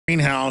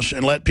greenhouse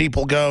and let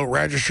people go,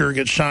 register,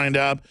 get signed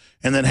up,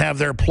 and then have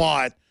their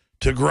plot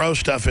to grow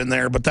stuff in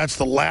there. But that's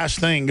the last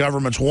thing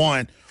governments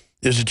want,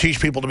 is to teach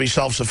people to be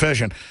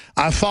self-sufficient.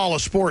 I follow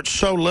sports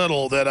so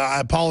little that I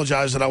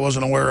apologize that I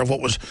wasn't aware of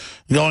what was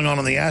going on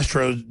in the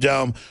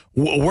Astrodome.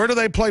 Where do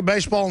they play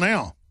baseball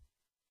now?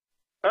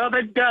 Well,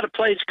 they've got a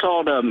place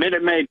called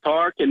Minute Maid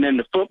Park, and then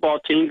the football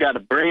team got a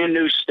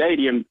brand-new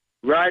stadium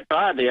right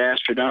by the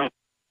Astrodome.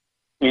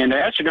 And the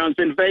Astrodome's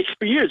been vacant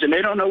for years, and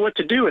they don't know what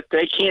to do with it.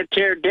 They can't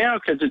tear it down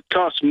because it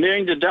costs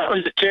millions of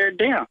dollars to tear it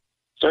down.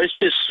 So it's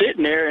just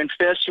sitting there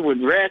infested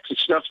with rats and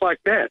stuff like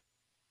that.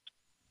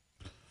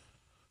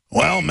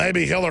 Well,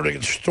 maybe Hillary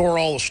can store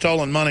all the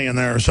stolen money in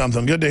there or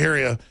something. Good to hear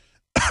you.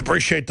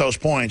 Appreciate those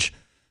points.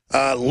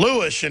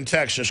 Lewis in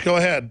Texas, go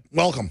ahead.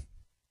 Welcome.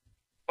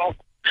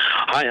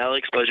 Hi,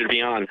 Alex. Pleasure to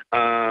be on.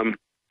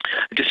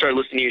 I just started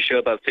listening to your show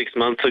about 6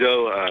 months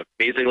ago,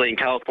 basically in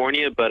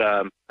California, but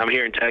I'm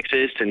here in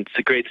Texas, and it's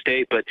a great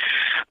state. But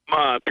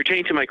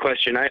pertaining to my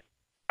question, I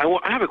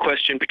have a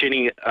question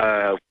pertaining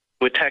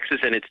with Texas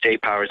and its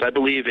state powers. I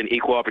believe in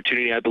equal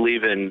opportunity. I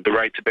believe in the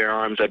right to bear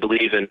arms. I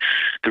believe in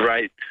the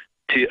right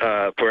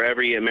to for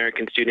every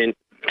American student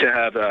to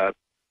have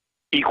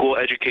equal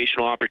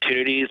educational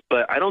opportunities.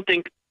 But I don't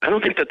think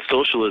that's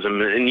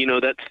socialism,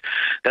 and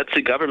that's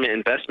a government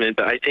investment.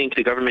 But I think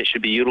the government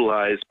should be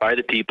utilized by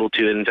the people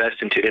to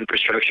invest into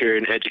infrastructure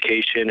and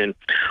education and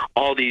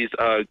all these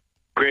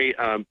great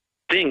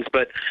things.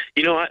 But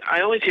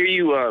I always hear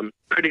you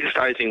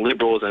criticizing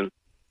liberals, and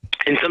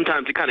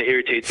sometimes it kind of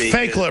irritates me.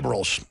 Fake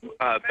liberals.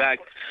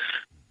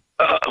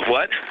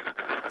 What?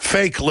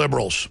 Fake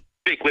liberals.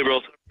 Fake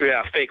liberals.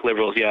 Yeah, fake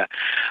liberals, yeah.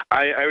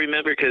 I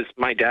remember because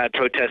my dad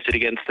protested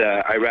against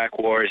the Iraq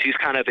wars. He's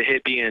kind of a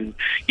hippie, and,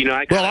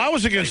 I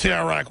was against the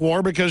Iraq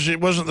war because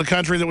it wasn't the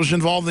country that was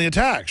involved in the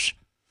attacks.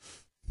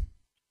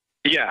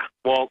 Yeah,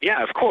 well,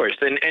 yeah, of course.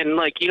 And and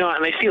I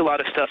see a lot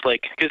of stuff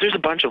because there's a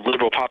bunch of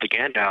liberal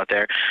propaganda out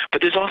there,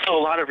 but there's also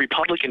a lot of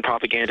Republican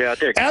propaganda out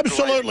there.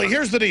 Absolutely.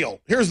 Here's the deal.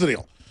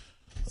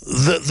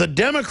 The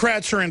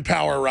Democrats are in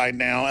power right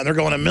now, and they're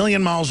going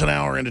 1,000,000 miles an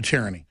hour into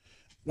tyranny.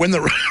 When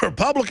the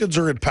Republicans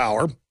are in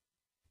power,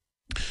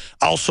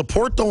 I'll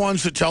support the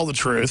ones that tell the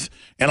truth,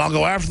 and I'll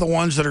go after the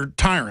ones that are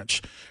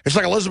tyrants. It's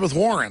like Elizabeth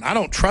Warren. I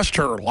don't trust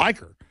her or like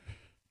her.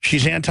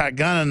 She's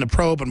anti-gun and the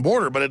pro-open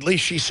border, but at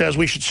least she says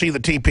we should see the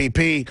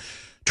TPP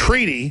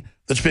treaty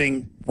that's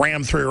being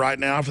rammed through right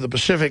now for the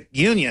Pacific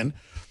Union.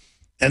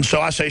 And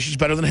so I say she's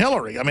better than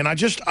Hillary. I mean,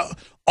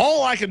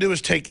 all I can do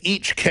is take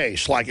each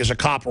case, like, is a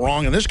cop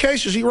wrong in this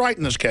case? Is he right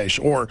in this case?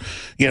 Or,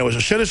 is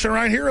a citizen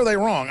right here? Are they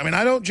wrong? I mean,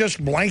 I don't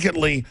just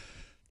blanketly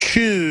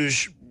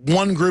choose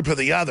one group or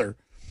the other.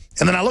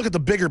 And then I look at the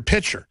bigger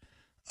picture.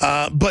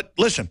 But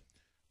listen,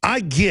 I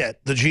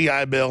get the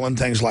GI Bill and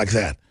things like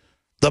that.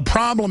 The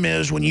problem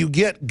is when you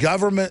get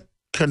government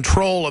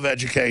control of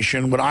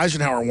education, what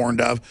Eisenhower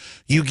warned of,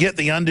 you get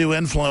the undue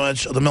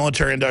influence of the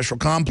military-industrial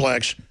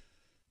complex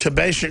to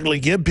basically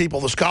give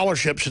people the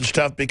scholarships and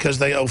stuff because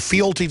they owe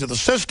fealty to the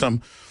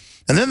system.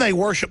 And then they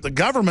worship the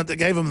government that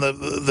gave them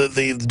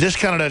the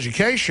discounted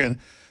education,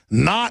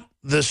 not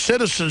the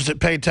citizens that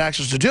paid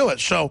taxes to do it.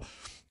 So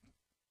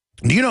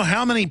do you know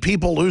how many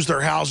people lose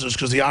their houses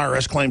because the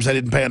IRS claims they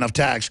didn't pay enough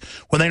tax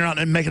when they're not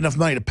making enough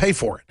money to pay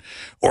for it?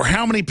 Or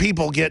how many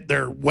people get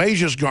their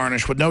wages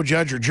garnished with no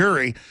judge or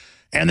jury,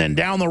 and then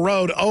down the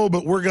road,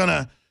 but we're going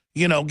to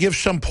give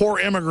some poor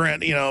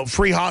immigrant,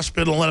 free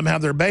hospital and let them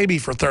have their baby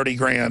for 30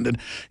 grand. And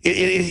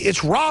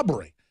it's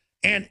robbery.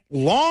 And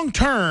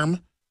long-term,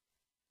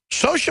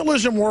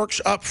 socialism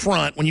works up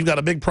front when you've got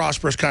a big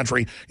prosperous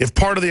country if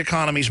part of the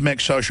economy is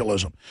mixed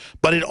socialism.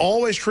 But it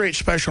always creates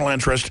special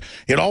interest.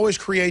 It always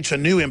creates a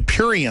new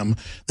imperium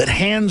that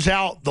hands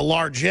out the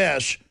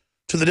largesse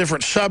to the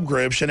different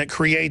subgroups, and it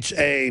creates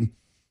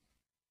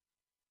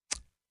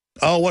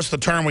what's the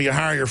term where you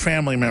hire your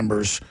family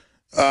members?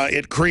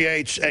 It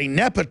creates a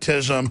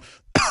nepotism,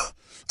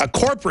 a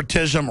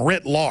corporatism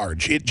writ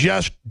large. It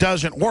just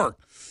doesn't work.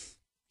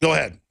 Go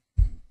ahead.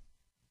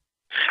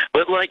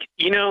 But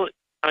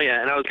oh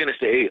yeah, and I was going to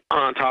say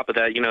on top of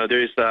that,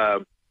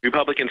 there's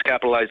Republicans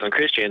capitalize on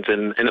Christians,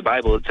 and in the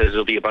Bible it says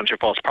there'll be a bunch of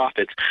false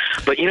prophets.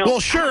 But well,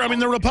 sure. I mean,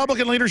 the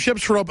Republican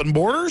leadership's for open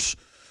borders.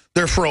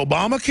 They're for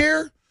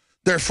Obamacare.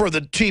 They're for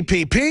the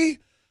TPP.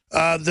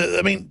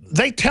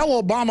 They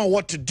tell Obama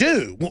what to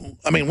do.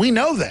 I mean, we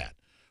know that.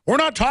 We're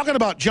not talking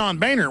about John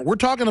Boehner. We're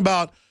talking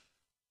about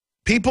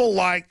people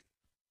like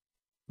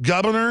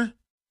Governor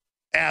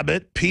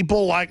Abbott,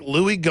 people like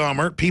Louis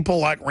Gohmert, people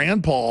like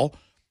Rand Paul,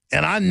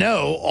 and I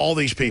know all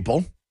these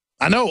people.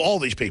 I know all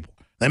these people.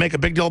 They make a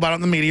big deal about it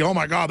in the media. Oh,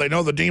 my God, they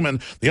know the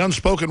demon, the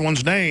unspoken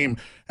one's name,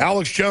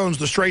 Alex Jones,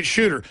 the straight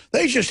shooter.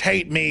 They just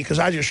hate me because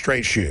I just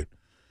straight shoot.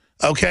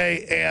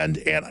 Okay, and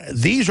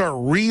these are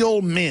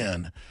real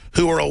men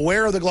who are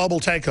aware of the global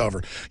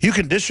takeover. You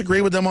can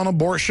disagree with them on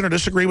abortion or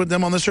disagree with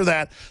them on this or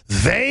that.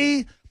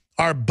 They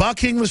are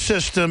bucking the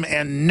system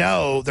and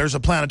know there's a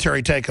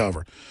planetary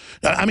takeover.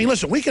 I mean,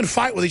 listen, we can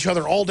fight with each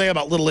other all day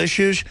about little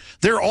issues.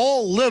 They're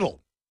all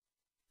little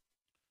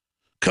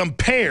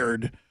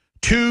compared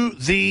to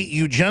the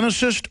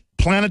eugenicist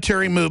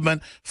planetary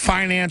movement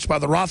financed by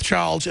the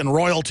Rothschilds and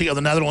royalty of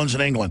the Netherlands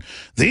and England.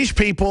 These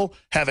people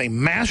have a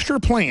master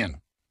plan,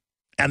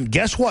 and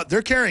guess what?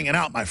 They're carrying it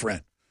out, my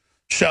friend.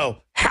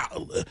 So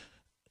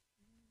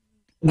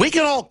we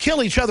can all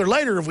kill each other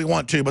later if we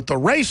want to, but the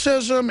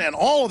racism and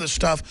all of this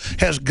stuff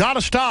has got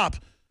to stop,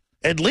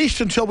 at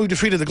least until we've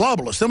defeated the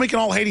globalists. Then we can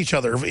all hate each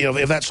other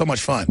if that's so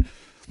much fun.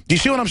 Do you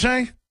see what I'm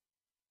saying?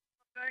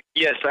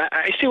 Yes,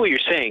 I see what you're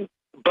saying.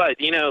 But,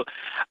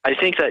 I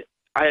think that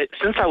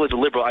since I was a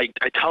liberal, I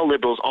tell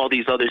liberals all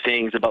these other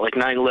things about like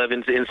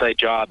 9/11's inside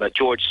job,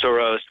 George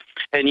Soros.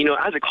 And,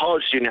 as a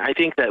college student, I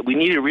think that we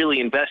need to really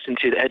invest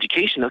into the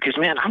education, because,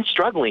 man, I'm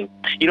struggling.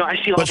 I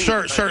see all But,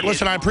 these... sir,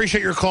 listen, I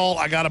appreciate your call.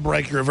 I got a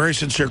break. You're a very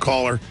sincere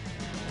caller.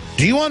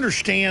 Do you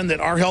understand that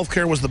our health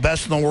care was the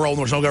best in the world and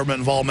there was no government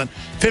involvement?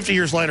 50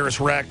 years later, it's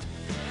wrecked.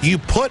 You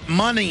put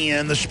money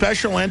in, the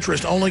special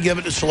interest only give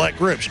it to select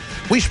groups.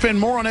 We spend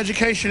more on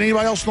education than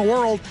anybody else in the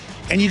world,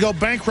 and you go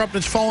bankrupt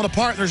and it's falling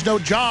apart and there's no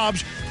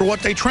jobs for what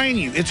they train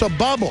you. It's a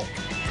bubble.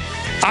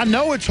 I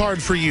know it's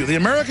hard for you. The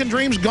American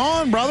dream's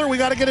gone, brother. We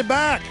got to get it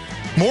back.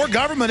 More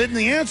government isn't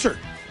the answer.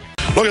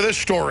 Look at this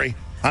story.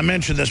 I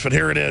mentioned this, but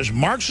here it is.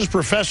 Marxist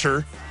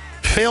professor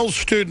fails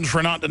students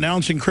for not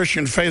denouncing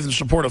Christian faith in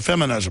support of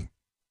feminism.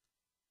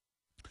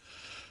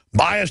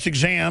 Biased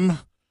exam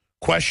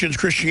questions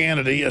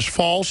Christianity as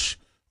false,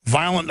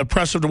 violent, and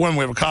oppressive to women.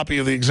 We have a copy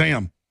of the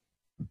exam.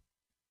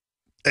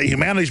 A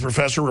humanities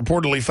professor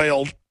reportedly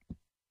failed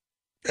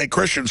a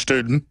Christian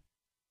student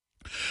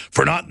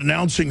for not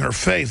denouncing her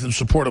faith in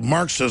support of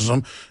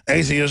Marxism,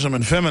 atheism,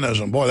 and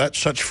feminism. Boy, that's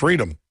such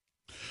freedom.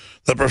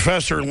 The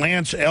professor,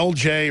 Lance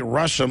L.J.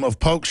 Russum of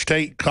Polk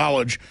State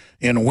College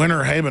in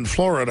Winter Haven,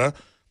 Florida,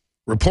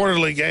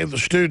 reportedly gave the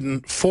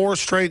student 4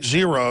 straight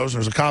zeros,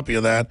 there's a copy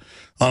of that,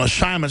 on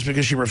assignments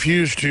because she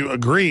refused to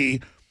agree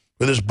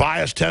with his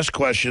biased test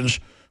questions,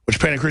 which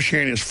painted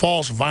Christianity as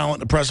false, violent,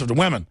 and oppressive to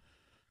women.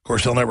 Of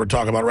course, they'll never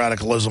talk about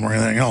radicalism or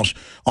anything else.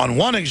 On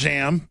one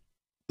exam,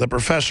 the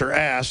professor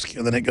asked,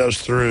 and then it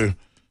goes through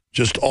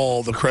just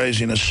all the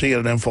craziness. See it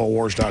at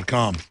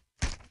Infowars.com.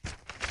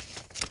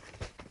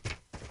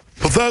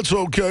 But that's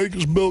okay,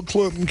 because Bill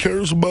Clinton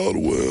cares about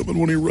women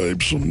when he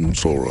rapes them.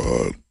 It's all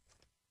right.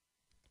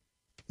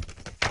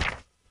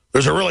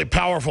 There's a really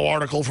powerful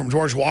article from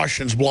George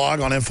Washington's blog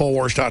on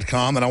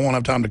Infowars.com that I won't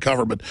have time to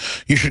cover, but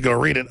you should go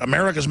read it.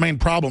 America's main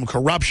problem,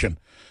 corruption.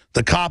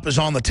 The cop is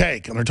on the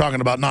take. And they're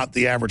talking about not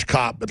the average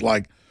cop, but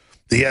like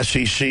the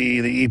SEC,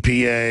 the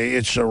EPA.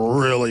 It's a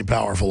really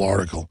powerful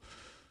article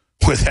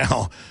with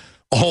how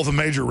all the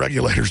major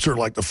regulators are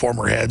like the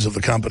former heads of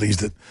the companies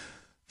that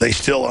they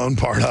still own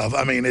part of.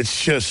 I mean,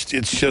 it's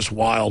just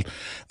wild.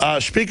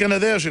 Speaking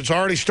of this, it's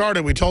already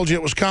started. We told you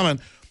it was coming.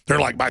 They're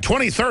like, by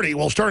 2030,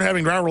 we'll start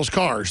having driverless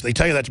cars. They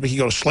tell you that to make you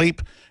go to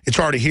sleep. It's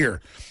already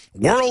here.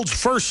 World's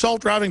first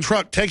self-driving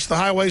truck takes the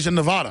highways in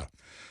Nevada.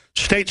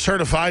 State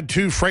certified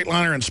 2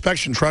 Freightliner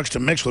inspection trucks to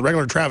mix with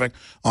regular traffic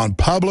on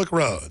public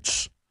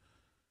roads.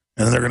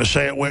 And then they're going to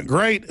say it went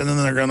great, and then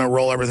they're going to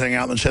roll everything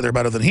out and say they're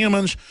better than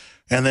humans,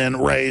 and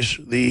then raise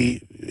the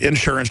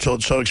insurance till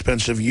it's so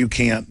expensive you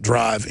can't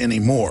drive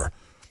anymore.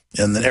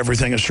 And then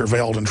everything is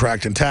surveilled and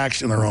tracked and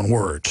taxed in their own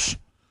words.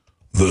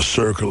 The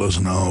circle is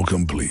now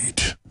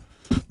complete.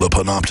 The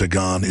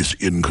panopticon is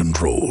in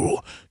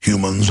control.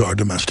 Humans are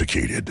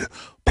domesticated.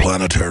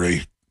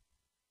 Planetary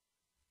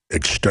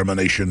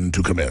extermination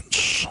to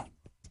commence.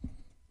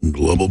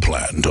 Global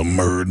plan to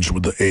merge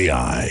with the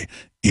AI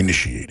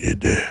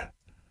initiated.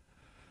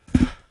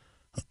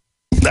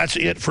 That's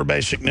it for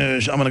basic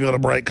news. I'm going to go to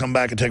break, come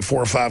back and take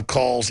 4 or 5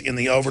 calls in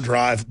the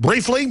overdrive.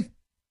 Briefly,